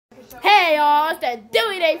Hi y'all, it's the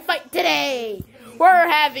Dewey Day fight today. We're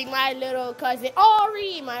having my little cousin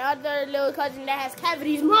Ari, my other little cousin that has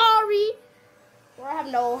cavities, Mari. We're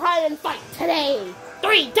having a hide and fight today.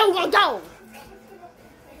 3, 2, 1, go!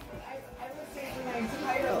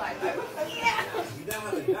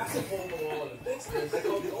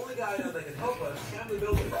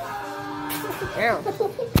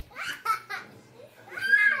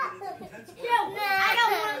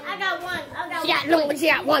 She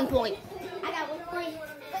got 1 point. I got 1 point.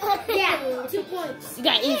 Yeah, 2 points. You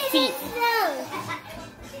got 8 feet.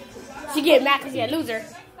 She getting mad because she's a loser.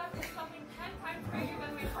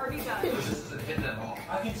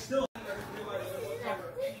 I can still. The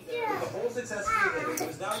whole success it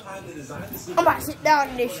was now time to design the I'm about to sit down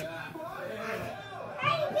in this.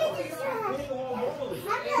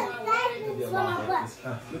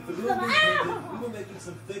 We were making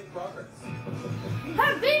some big progress.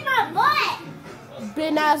 Her beat my butt.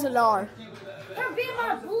 Ben Azalar. Her beat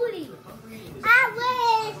my booty. I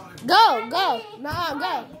win. Go, go. Nah,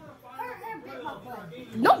 go. Her beat my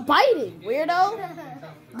butt. No biting, weirdo.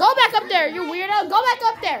 Go back up there, you weirdo. Go back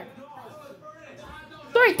up there.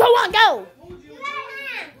 3, 2, 1, go.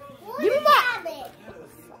 Give me back.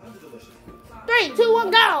 3, 2,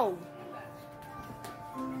 1, go.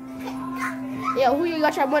 Yeah, who you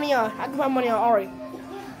got your money on? I can put money on Ari.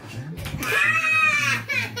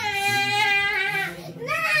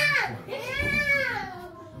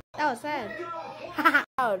 That was sad. That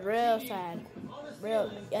was real sad.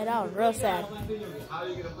 That was real sad.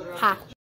 Ha.